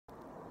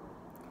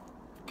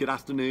Good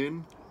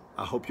afternoon.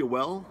 I hope you're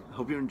well. I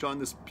hope you're enjoying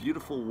this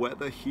beautiful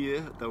weather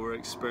here that we're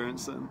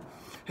experiencing.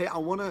 Hey, I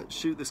want to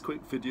shoot this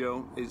quick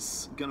video.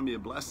 It's going to be a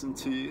blessing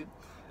to you.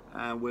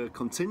 And we're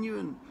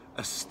continuing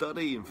a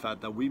study, in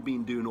fact, that we've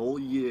been doing all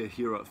year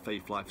here at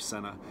Faith Life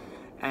Center.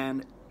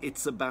 And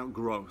it's about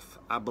growth.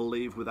 I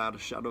believe without a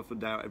shadow of a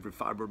doubt, every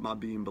fiber of my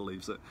being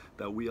believes it,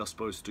 that we are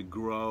supposed to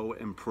grow,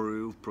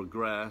 improve,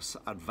 progress,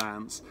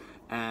 advance.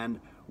 And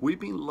we've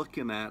been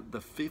looking at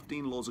the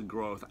 15 laws of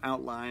growth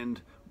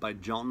outlined by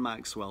John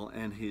Maxwell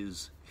in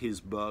his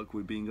book.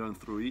 We've been going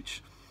through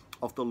each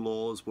of the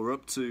laws. We're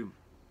up to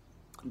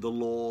the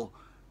law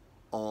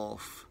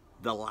of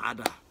the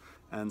ladder.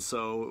 And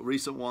so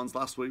recent ones,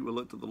 last week we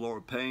looked at the law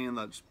of pain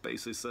that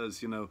basically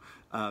says,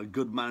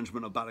 good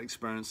management of bad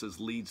experiences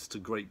leads to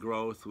great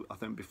growth. I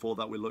think before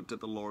that we looked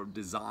at the law of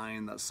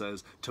design that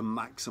says to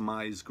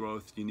maximize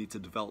growth, you need to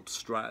develop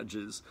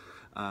strategies.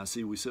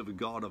 See, we serve a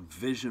God of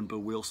vision, but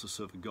we also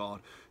serve a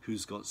God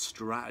who's got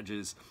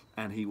strategies,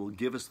 and he will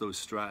give us those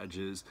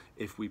strategies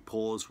if we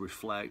pause,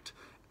 reflect,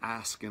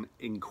 ask and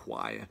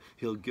inquire.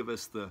 He'll give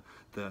us the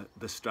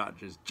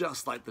strategies,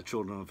 just like the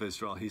children of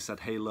Israel. He said,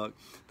 hey, look,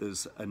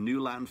 there's a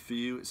new land for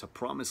you. It's a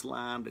promised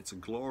land. It's a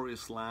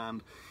glorious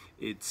land.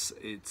 It's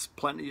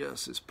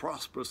plenteous. It's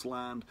prosperous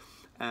land.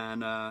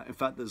 And in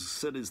fact, there's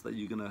cities that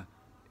you're going to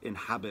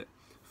inhabit.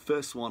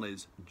 First one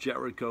is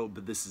Jericho,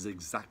 but this is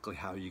exactly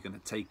how you're going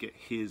to take it.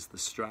 Here's the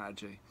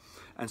strategy.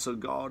 And so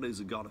God is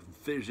a God of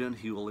vision.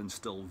 He will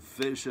instill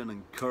vision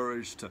and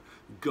courage to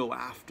go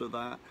after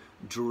that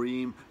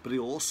dream, but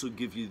he'll also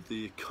give you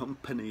the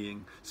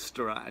accompanying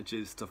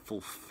strategies to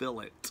fulfill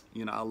it.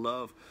 I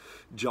love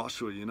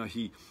Joshua.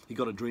 He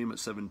got a dream at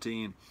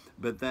 17,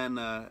 but then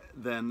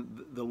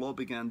the Lord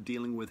began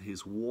dealing with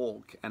his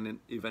walk, and then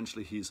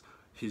eventually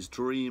his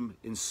dream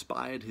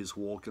inspired his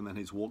walk, and then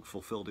his walk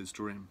fulfilled his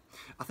dream.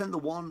 I think the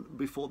one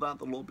before that,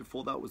 the law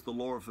before that, was the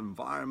law of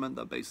environment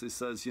that basically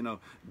says,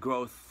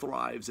 growth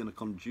thrives in a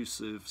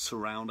conducive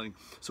surrounding.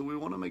 So we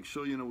want to make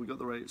sure, we got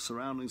the right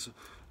surroundings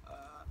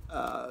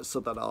so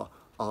that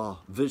our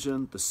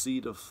vision, the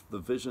seed of the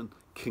vision,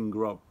 can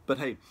grow. But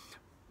hey,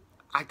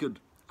 I could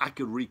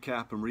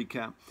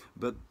recap,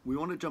 but we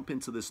want to jump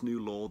into this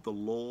new law, the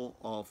law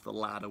of the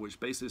ladder, which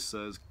basically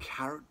says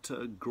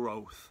character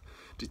growth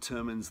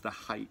determines the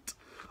height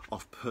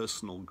of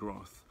personal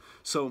growth.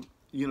 So,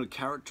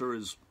 character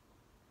is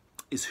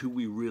who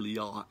we really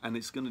are, and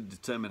it's going to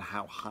determine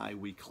how high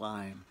we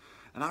climb.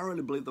 And I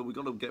really believe that we've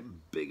got to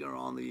get bigger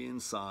on the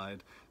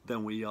inside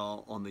than we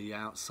are on the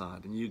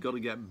outside. And you've got to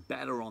get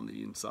better on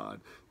the inside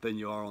than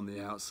you are on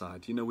the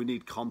outside. We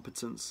need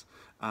competence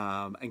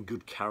and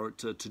good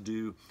character to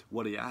do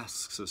what he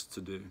asks us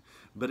to do.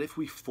 But if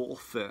we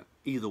forfeit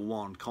either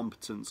one,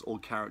 competence or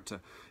character,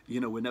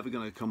 we're never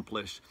going to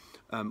accomplish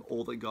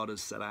all that God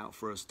has set out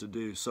for us to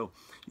do. So,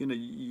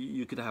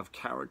 you could have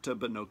character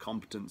but no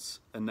competence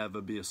and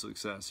never be a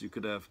success. You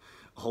could have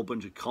a whole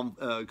bunch of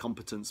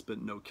competence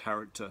but no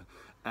character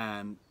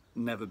and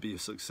never be a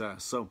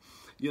success. So,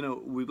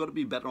 we've got to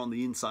be better on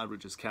the inside,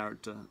 which is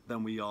character,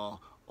 than we are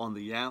on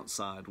the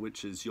outside,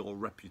 which is your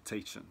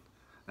reputation.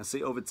 And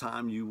see, over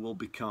time, you will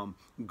become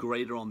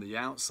greater on the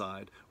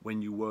outside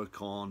when you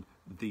work on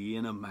the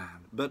inner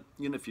man. But,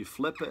 if you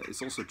flip it,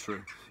 it's also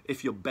true.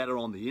 If you're better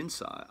on the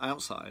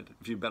outside,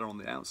 if you're better on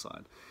the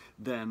outside,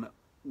 then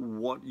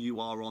what you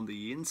are on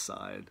the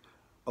inside,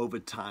 over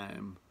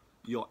time,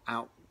 your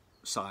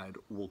outside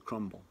will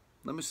crumble.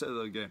 Let me say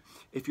that again.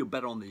 If you're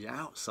better on the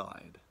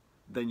outside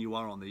than you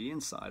are on the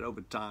inside,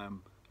 over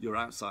time, your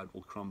outside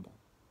will crumble.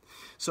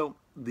 So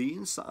the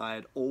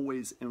inside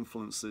always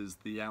influences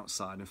the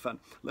outside. In fact,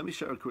 let me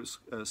share a quick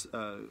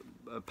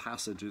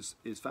passage.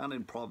 It's found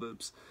in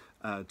Proverbs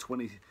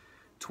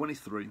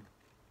 23.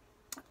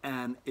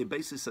 And it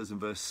basically says in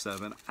verse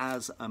 7,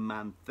 as a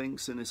man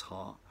thinks in his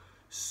heart,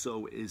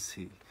 so is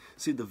he.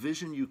 See, the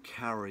vision you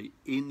carry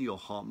in your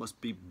heart must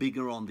be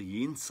bigger on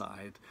the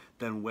inside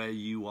than where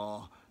you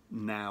are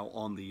now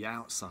on the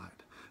outside.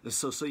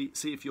 So see,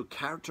 if your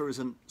character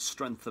isn't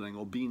strengthening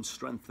or being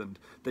strengthened,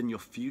 then your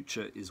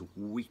future is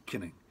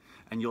weakening.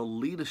 And your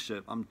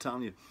leadership, I'm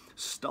telling you,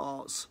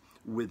 starts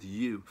with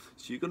you.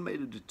 So you're going to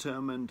make a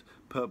determined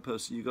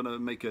purpose. You're going to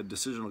make a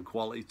decision of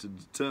quality to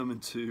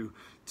determine to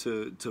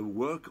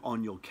work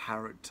on your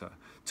character,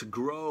 to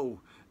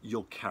grow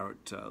your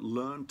character,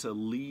 learn to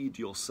lead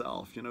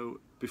yourself.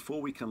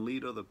 Before we can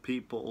lead other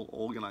people,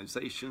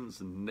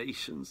 organizations, and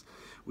nations,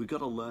 we've got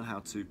to learn how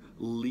to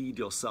lead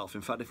yourself.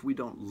 In fact, if we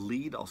don't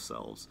lead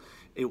ourselves,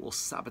 it will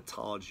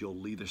sabotage your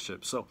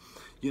leadership. So,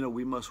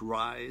 we must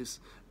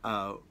rise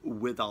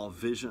with our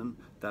vision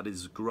that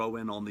is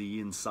growing on the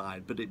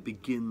inside, but it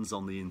begins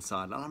on the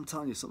inside. And I'm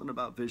telling you something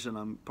about vision.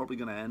 I'm probably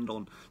going to end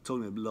on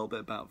talking a little bit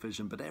about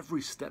vision, but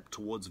every step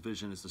towards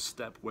vision is a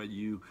step where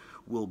you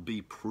will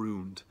be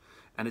pruned.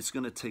 And it's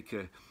going to take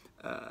a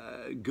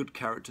good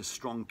character,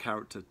 strong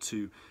character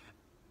to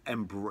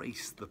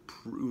embrace the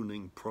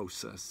pruning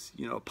process.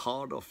 A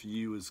part of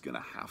you is going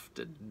to have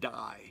to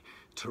die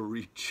to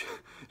reach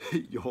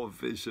your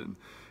vision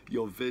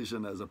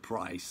as a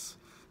price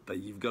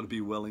that you've got to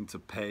be willing to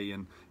pay,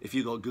 and if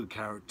you've got good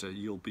character,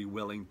 you'll be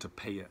willing to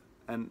pay it.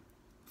 And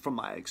from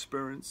my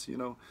experience, you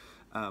know,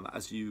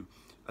 as you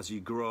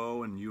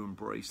grow and you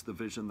embrace the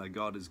vision that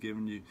God has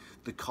given you,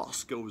 the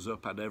cost goes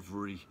up at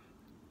every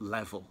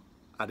level,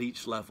 at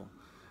each level.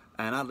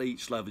 And at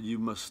each level, you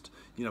must,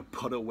 you know,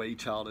 put away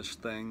childish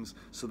things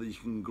so that you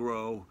can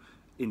grow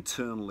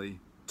internally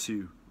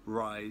to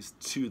rise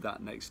to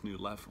that next new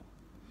level.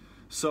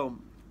 So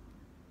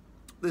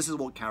this is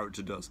what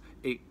character does.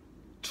 It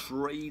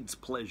trades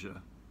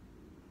pleasure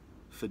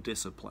for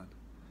discipline.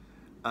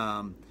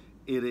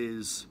 It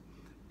is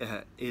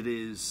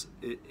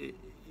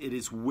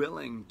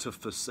willing to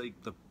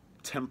forsake the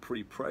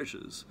temporary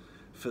pleasures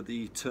for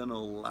the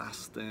eternal,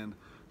 lasting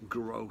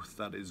growth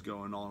that is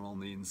going on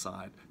the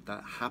inside,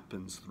 that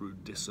happens through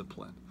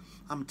discipline.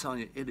 I'm telling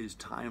you, it is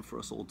time for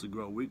us all to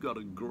grow. We've got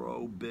to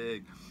grow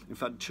big. In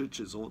fact,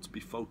 churches ought to be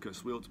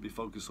focused. We ought to be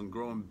focused on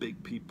growing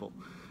big people.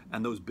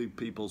 And those big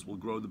peoples will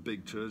grow the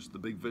big church, the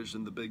big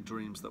vision, the big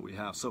dreams that we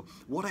have. So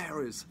what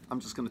areas,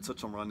 I'm just going to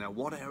touch on right now,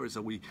 what areas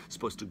are we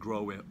supposed to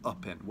grow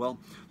up in? Well,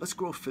 let's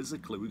grow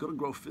physically. We've got to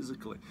grow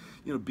physically.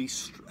 You know, be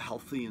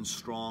healthy and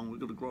strong. We've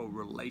got to grow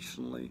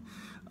relationally.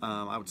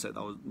 I would say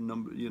that was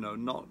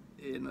not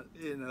in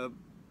a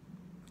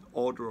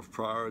order of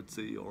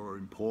priority or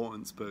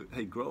importance, but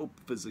hey, grow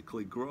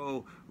physically,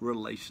 grow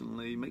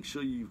relationally. Make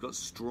sure you've got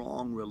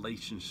strong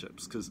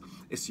relationships, because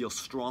it's your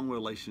strong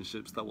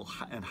relationships that will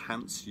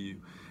enhance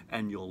you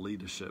and your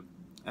leadership.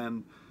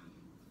 And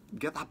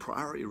get that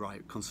priority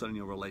right concerning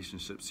your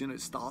relationships. You know,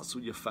 it starts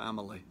with your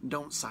family.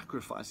 Don't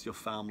sacrifice your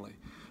family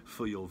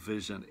for your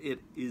vision.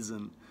 It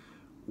isn't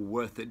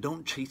worth it.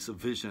 Don't chase a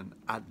vision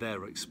at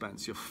their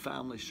expense. Your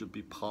family should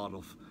be part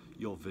of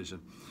your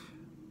vision.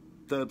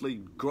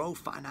 Thirdly, grow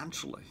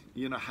financially.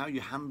 You know, how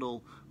you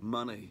handle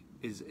money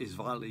is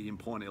vitally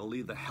important. It'll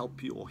either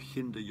help you or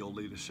hinder your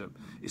leadership,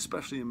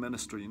 especially in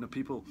ministry. You know,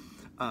 people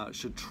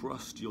should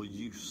trust your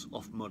use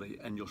of money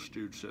and your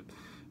stewardship.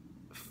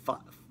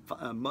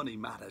 Money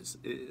matters.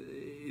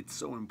 It's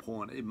so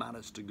important. It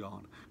matters to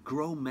God.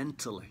 Grow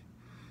mentally.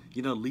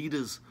 You know,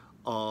 leaders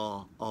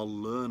are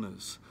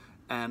learners.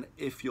 And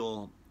if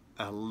you're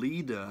a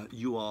leader,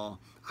 you are,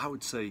 I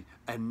would say,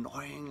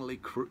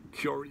 annoyingly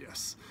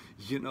curious.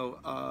 You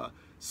know,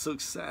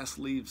 success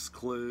leaves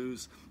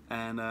clues,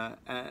 and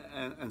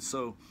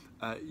so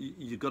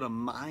you've got to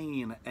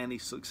mine any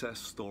success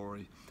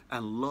story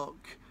and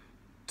look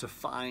to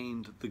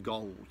find the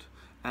gold.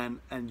 And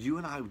you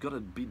and I have got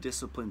to be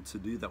disciplined to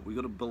do that. We've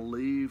got to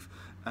believe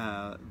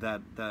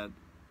that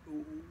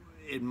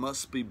it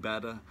must be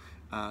better.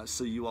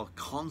 So you are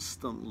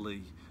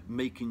constantly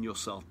making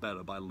yourself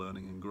better by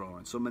learning and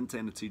growing. So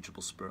maintain a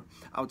teachable spirit.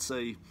 I would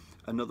say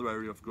another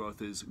area of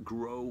growth is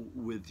grow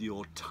with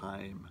your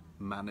time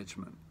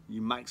management.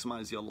 You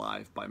maximize your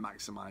life by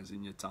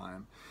maximizing your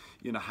time.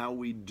 You know, how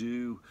we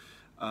do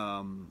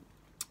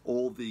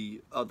all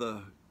the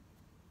other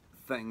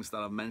things that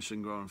I've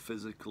mentioned, growing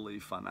physically,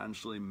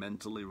 financially,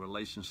 mentally,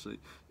 relationally,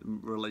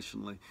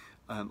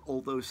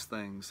 all those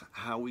things,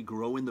 how we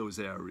grow in those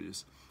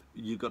areas.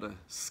 You got to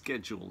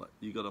schedule it.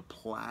 You got to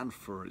plan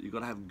for it. You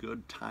got to have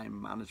good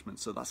time management.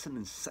 So that's an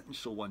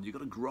essential one. You got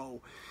to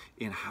grow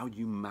in how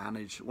you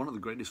manage one of the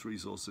greatest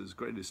resources,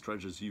 greatest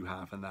treasures you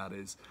have, and that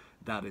is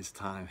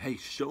time. Hey,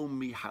 show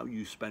me how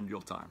you spend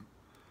your time,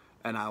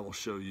 and I will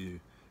show you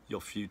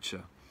your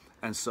future.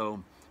 And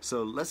so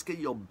let's get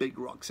your big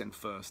rocks in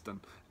first,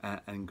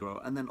 and grow.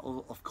 And then,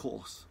 of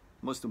course,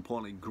 most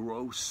importantly,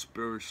 grow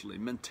spiritually.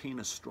 Maintain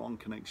a strong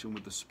connection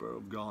with the Spirit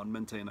of God.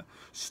 Maintain a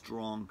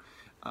strong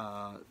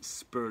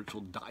spiritual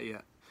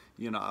diet.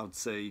 You know, I would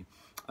say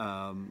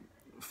 5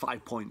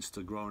 points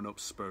to growing up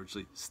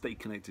spiritually. Stay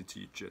connected to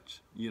your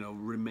church. You know,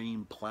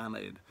 remain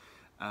planted.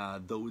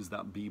 Those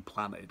that be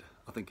planted.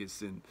 I think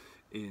it's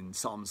in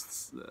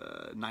Psalms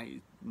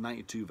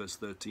 92 verse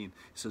 13. It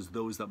says,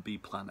 those that be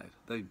planted,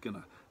 they're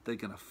gonna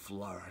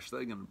flourish.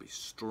 They're gonna be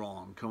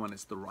strong. Come on,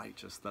 it's the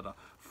righteous that are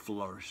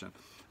flourishing.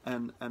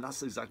 And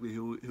that's exactly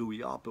who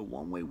we are. But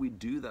one way we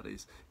do that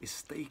is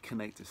stay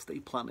connected, stay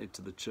planted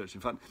to the church.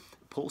 In fact,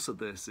 Paul said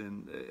this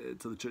to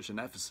the church in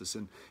Ephesus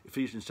in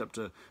Ephesians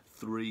chapter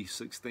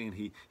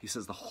 3:16. He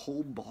says the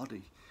whole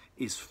body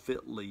is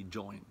fitly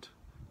joined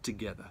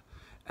together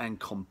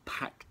and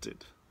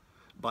compacted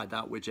by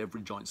that which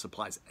every joint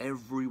supplies.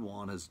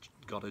 Everyone has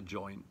got a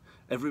joint.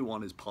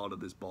 Everyone is part of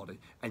this body,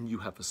 and you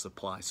have a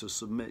supply. So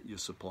submit your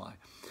supply.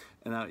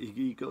 And now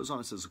he goes on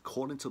and says,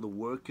 according to the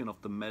working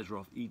of the measure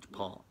of each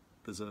part,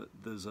 there's a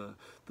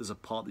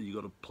part that you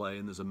got to play,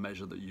 and there's a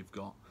measure that you've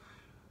got.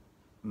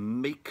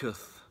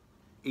 Makes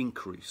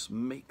increase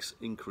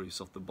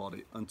of the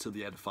body unto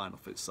the edifying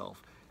of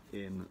itself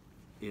in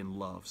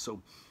love.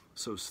 So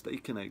stay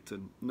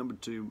connected. Number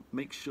 2,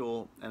 make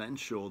sure and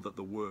ensure that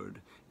the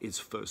word is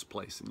first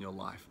place in your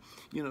life.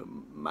 You know,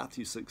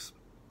 Matthew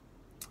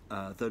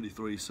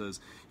 6:33 says,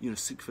 you know,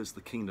 seek first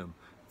the kingdom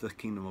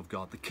of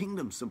God. The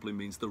kingdom simply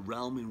means the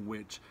realm in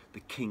which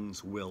the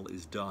king's will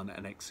is done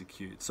and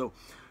executed. So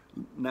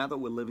now that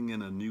we're living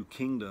in a new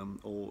kingdom,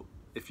 or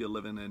if you're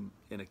living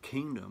in a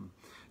kingdom,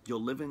 you're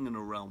living in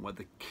a realm where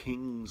the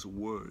king's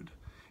word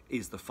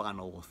is the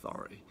final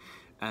authority,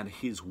 and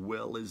his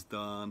will is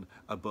done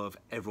above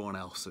everyone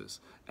else's.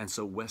 And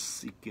so we're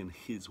seeking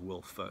his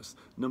will first.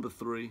 Number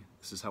 3,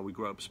 this is how we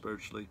grow up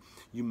spiritually.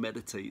 You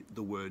meditate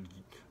the word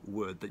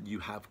that you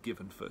have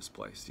given first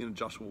place.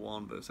 Joshua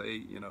 1 verse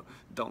 8,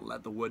 don't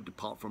let the word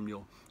depart from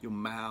your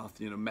mouth.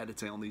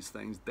 Meditate on these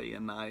things day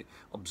and night.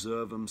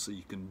 Observe them so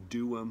you can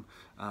do them.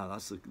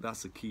 That's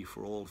the key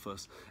for all of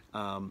us.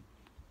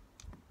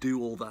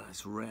 Do all that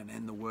is written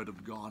in the word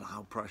of God,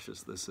 how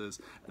precious this is.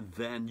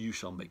 Then you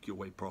shall make your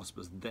way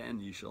prosperous. Then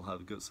you shall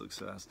have good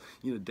success.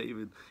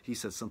 David, he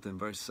says something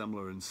very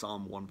similar in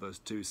Psalm 1 verse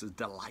 2. He says,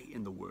 delight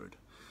in the word.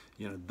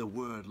 The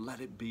word,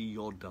 let it be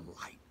your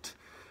delight.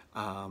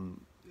 And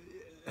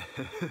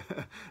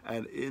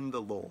in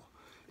the law,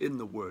 in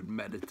the word,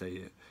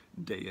 meditate it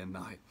day and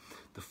night.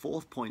 The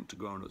 4th point to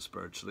growing up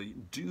spiritually,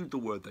 do the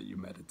word that you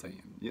meditate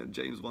in.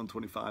 James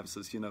 1:25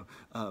 says,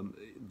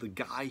 the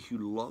guy who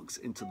looks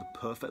into the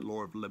perfect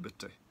law of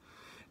liberty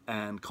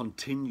and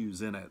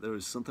continues in it. There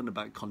is something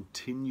about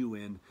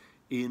continuing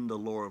in the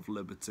law of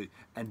liberty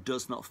and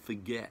does not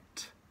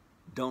forget.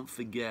 Don't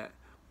forget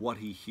what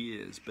he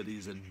hears, but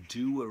he's a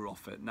doer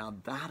of it. Now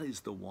that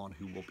is the one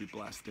who will be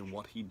blessed in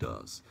what he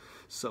does.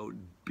 So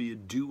be a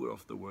doer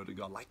of the word of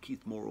God. Like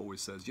Keith Moore always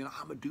says,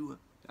 I'm a doer.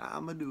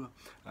 I'm a doer.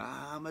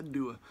 I'm a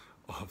doer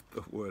of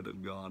the word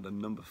of God. And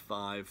number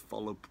 5,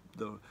 follow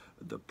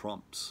the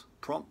prompts.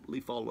 Promptly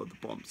follow the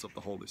prompts of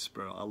the Holy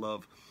Spirit. I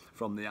love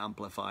from the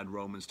Amplified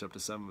Romans chapter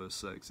 7 verse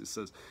 6. It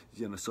says,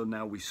 so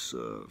now we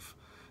serve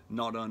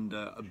not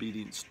under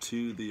obedience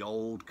to the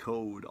old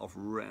code of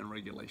written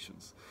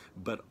regulations,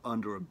 but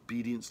under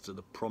obedience to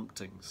the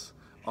promptings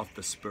of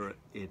the Spirit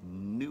in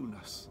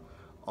newness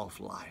of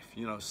life.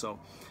 So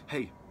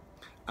hey,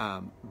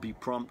 be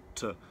prompt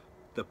to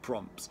the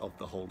prompts of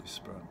the Holy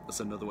Spirit.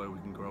 That's another way we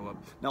can grow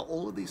up. Now,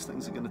 all of these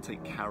things are going to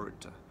take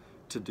character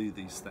to do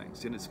these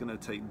things. It's going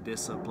to take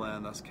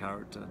discipline, that's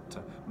character,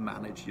 to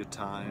manage your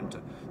time,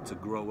 to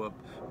grow up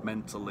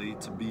mentally,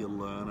 to be a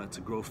learner,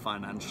 to grow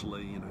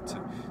financially,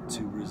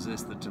 to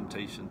resist the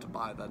temptation to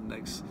buy that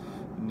next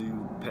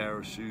new pair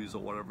of shoes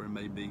or whatever it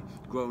may be.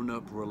 Growing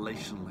up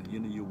relationally,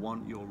 you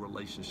want your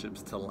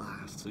relationships to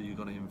last, so you're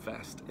going to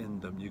invest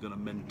in them. You're going to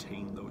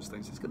maintain those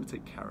things. It's going to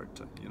take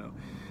character,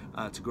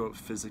 to grow up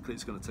physically.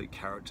 It's going to take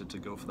character to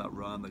go for that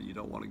run that you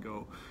don't want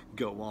to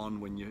go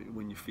on when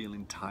you're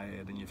feeling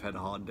tired and you've had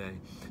a hard day.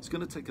 It's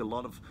going to take a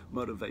lot of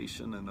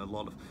motivation and a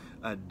lot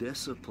of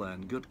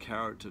discipline, good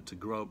character to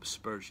grow up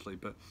spiritually,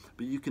 but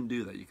you can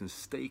do that. You can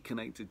stay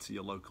connected to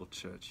your local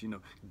church,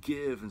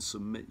 give and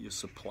submit your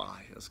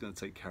supply. That's going to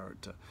take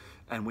character,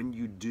 and when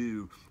you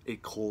do,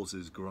 it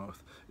causes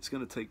growth. It's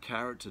going to take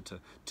character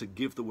to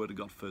give the word of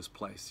God first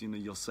place.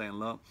 You're saying,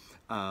 look,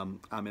 I'm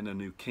in a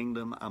new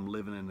kingdom. I'm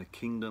living in a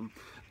kingdom,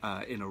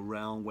 in a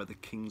realm where the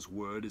king's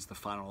word is the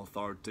final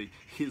authority.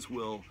 His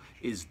will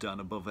is done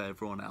above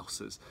everyone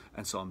else's,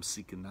 and so I'm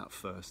seeking that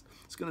first.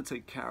 It's going to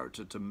take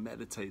character to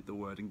meditate the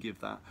word and give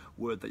that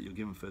word that you're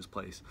given first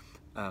place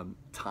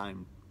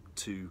time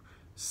to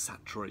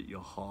saturate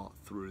your heart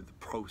through the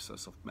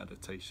process of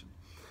meditation,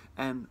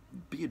 and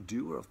be a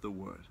doer of the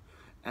word,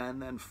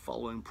 and then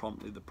following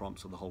promptly the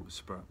prompts of the Holy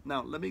Spirit.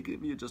 Now, let me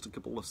give you just a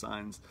couple of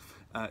signs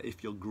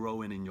if you're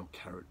growing in your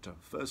character.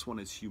 First one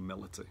is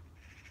humility.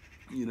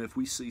 If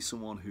we see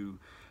someone who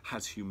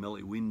has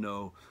humility, we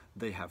know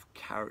they have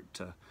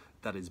character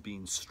that is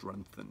being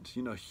strengthened.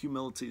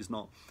 Humility is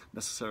not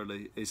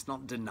necessarily, it's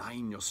not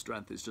denying your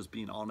strength, it's just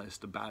being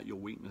honest about your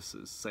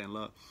weaknesses, saying,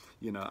 look,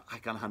 I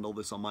can't handle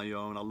this on my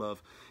own. I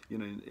love,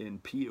 in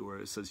Peter where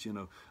it says,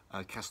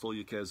 cast all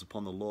your cares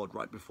upon the Lord.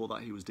 Right before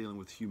that, he was dealing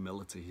with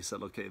humility. He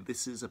said, okay,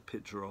 this is a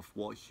picture of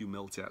what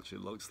humility actually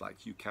looks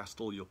like. You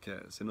cast all your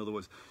cares. In other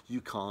words,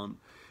 you can't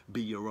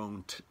be your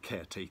own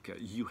caretaker.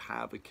 You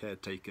have a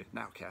caretaker.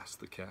 Now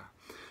cast the care.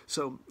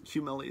 So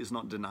humility is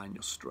not denying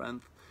your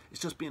strength. It's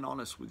just being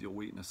honest with your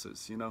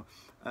weaknesses.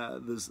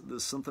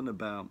 There's something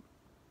about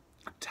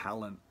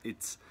talent.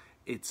 It's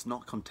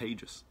not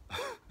contagious,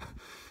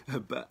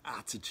 but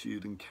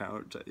attitude and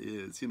character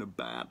is.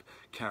 Bad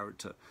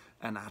character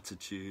and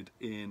attitude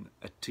in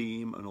a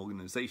team, an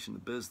organization, a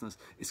business,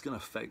 it's going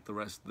to affect the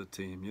rest of the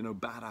team.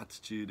 Bad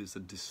attitude is a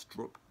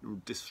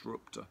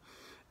disruptor,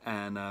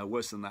 and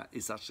worse than that,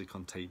 it's actually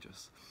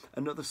contagious.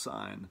 Another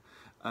sign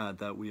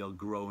that we are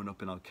growing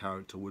up in our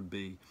character would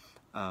be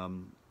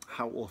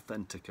how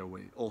authentic are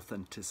we?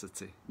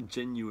 Authenticity,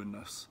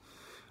 genuineness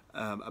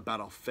about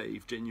our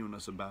faith,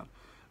 genuineness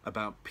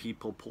about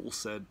people. Paul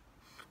said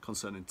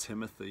concerning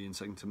Timothy in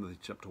 2 Timothy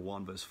chapter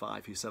 1 verse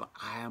 5, he said,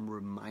 I am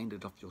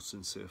reminded of your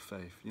sincere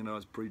faith.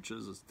 As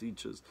preachers, as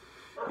teachers,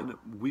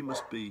 we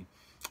must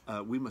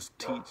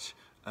teach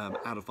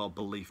out of our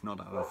belief, not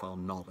out of our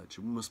knowledge.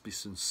 We must be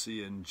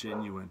sincere and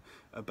genuine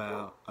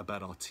about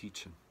our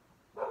teaching.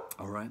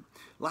 All right.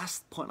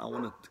 Last point I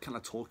want to kind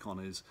of talk on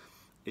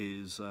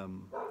is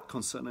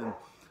concerning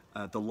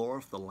the law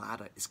of the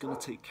ladder. It's going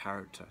to take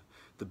character.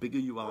 The bigger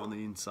you are on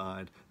the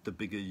inside, the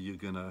bigger you're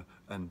going to,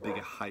 and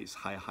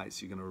higher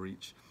heights you're going to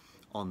reach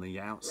on the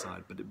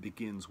outside, but it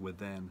begins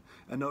within.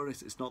 And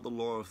notice it's not the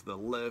law of the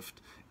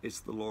lift, it's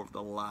the law of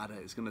the ladder.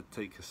 It's going to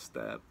take a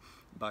step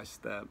by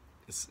step.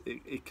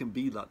 It can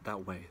be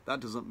that way. That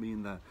doesn't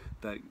mean that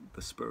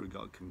the Spirit of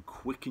God can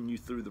quicken you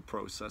through the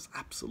process.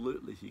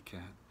 Absolutely He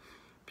can.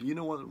 But you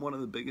know what? One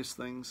of the biggest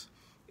things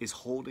is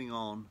holding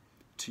on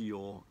to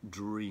your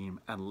dream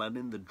and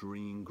letting the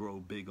dream grow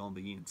big on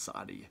the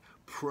inside of you.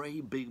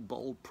 Pray big,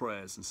 bold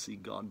prayers and see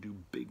God do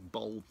big,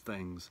 bold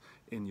things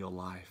in your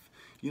life.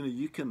 You know,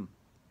 you can,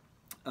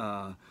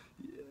 I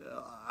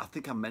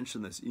think I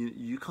mentioned this,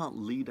 you can't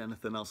lead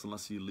anything else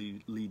unless you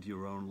lead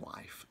your own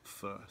life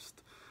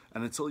first.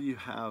 And until you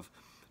have,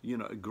 you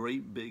know, a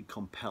great, big,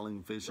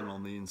 compelling vision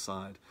on the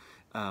inside,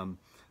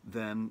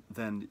 then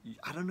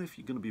I don't know if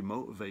you're going to be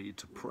motivated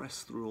to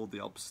press through all the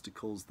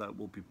obstacles that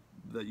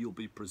you'll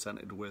be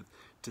presented with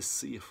to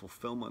see a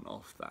fulfillment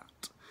of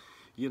that.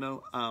 You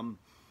know,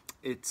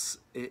 it's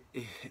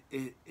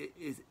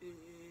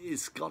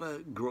got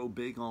to grow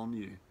big on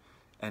you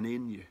and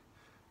in you.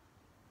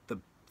 The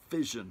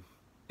vision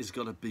is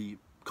got to be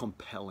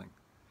compelling.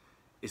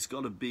 It's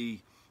got to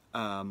be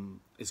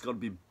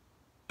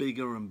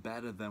bigger and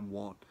better than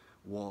what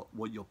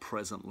your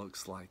present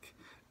looks like.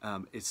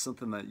 It's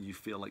something that you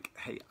feel like,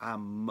 hey, I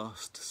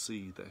must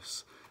see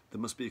this. There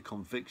must be a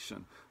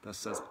conviction that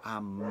says, I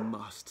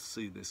must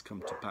see this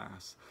come to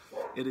pass.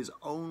 It is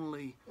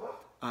only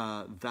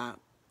that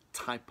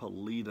type of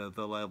leader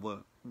that'll ever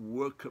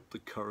work up the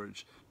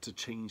courage to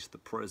change the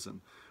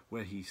present,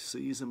 where he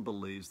sees and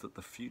believes that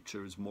the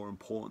future is more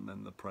important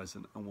than the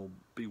present, and will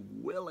be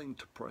willing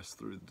to press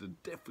through the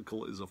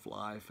difficulties of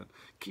life and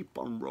keep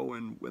on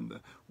rowing when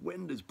the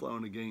wind is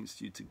blowing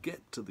against you to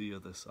get to the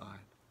other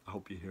side. I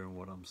hope you're hearing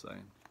what I'm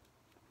saying.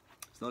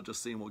 It's not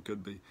just seeing what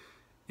could be,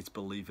 it's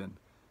believing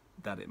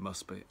that it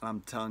must be. And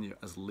I'm telling you,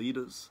 as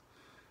leaders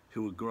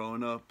who are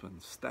growing up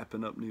and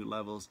stepping up new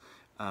levels,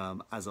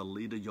 as a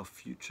leader, your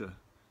future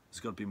is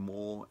going to be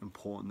more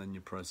important than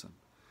your present.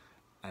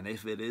 And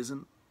if it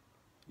isn't,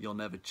 you'll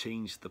never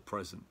change the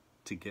present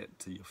to get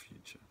to your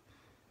future.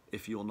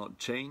 If you'll not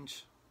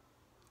change,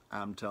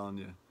 I'm telling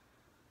you,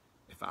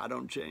 if I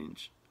don't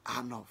change,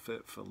 I'm not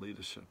fit for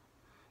leadership.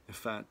 In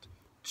fact,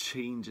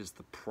 change is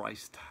the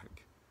price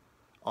tag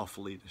of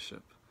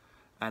leadership.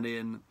 And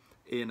in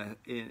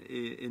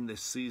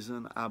this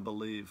season, I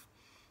believe,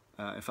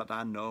 in fact,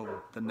 I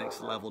know the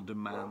next level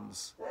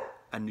demands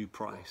a new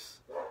price.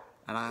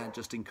 And I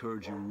just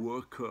encourage you,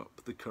 work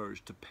up the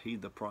courage to pay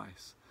the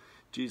price.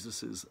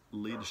 Jesus'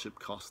 leadership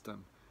cost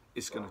him.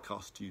 It's going to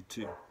cost you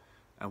too.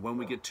 And when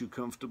we get too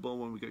comfortable,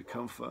 when we get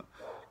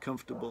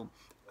comfortable,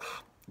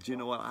 do you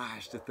know what? I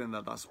actually think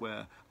that that's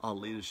where our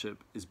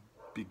leadership is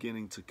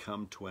beginning to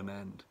come to an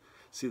end.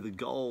 See, the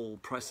goal,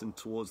 pressing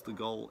towards the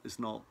goal, is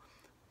not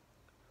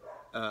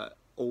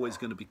always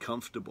going to be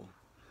comfortable.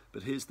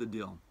 But here's the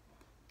deal.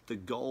 The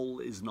goal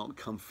is not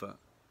comfort.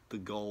 The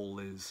goal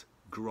is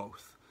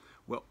growth.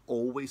 We're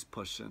always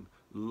pushing,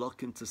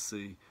 looking to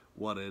see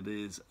what it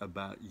is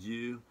about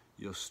you,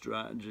 your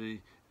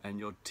strategy, and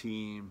your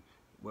team,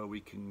 where we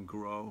can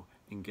grow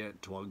and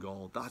get to our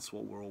goal. That's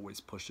what we're always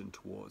pushing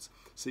towards.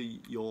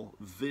 See, your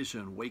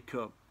vision, wake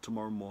up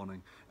tomorrow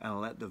morning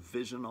and let the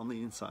vision on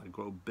the inside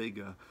grow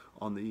bigger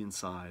on the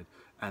inside,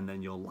 and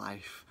then your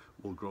life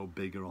will grow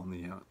bigger on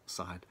the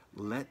outside.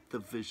 Let the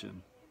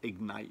vision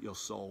ignite your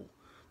soul.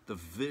 The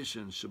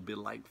vision should be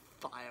like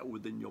fire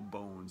within your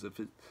bones.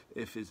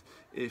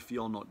 If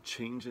you're not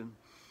changing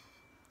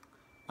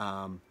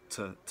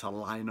to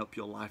line up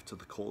your life to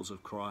the cause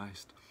of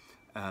Christ,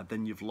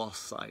 then you've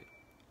lost sight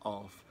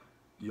of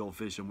your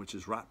vision, which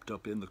is wrapped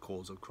up in the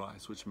cause of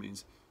Christ, which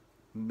means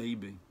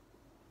maybe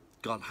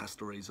God has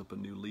to raise up a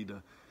new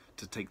leader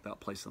to take that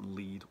place and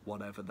lead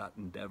whatever that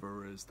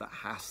endeavor is that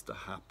has to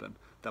happen,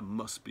 that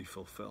must be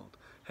fulfilled.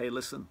 Hey,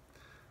 listen,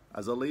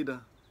 as a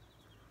leader,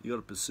 you got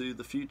to pursue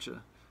the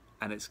future,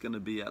 and it's going to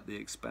be at the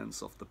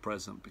expense of the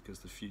present, because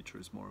the future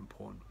is more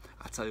important.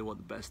 I tell you what,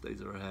 the best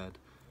days are ahead.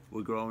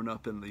 We're growing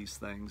up in these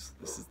things.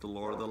 This is the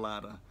law of the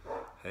ladder.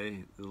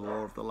 Hey, the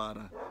law of the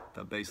ladder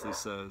that basically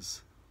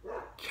says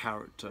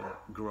character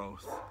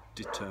growth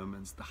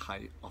determines the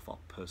height of our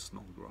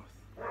personal growth.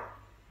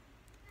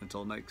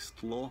 Until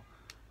next law,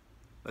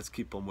 let's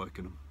keep on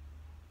working them.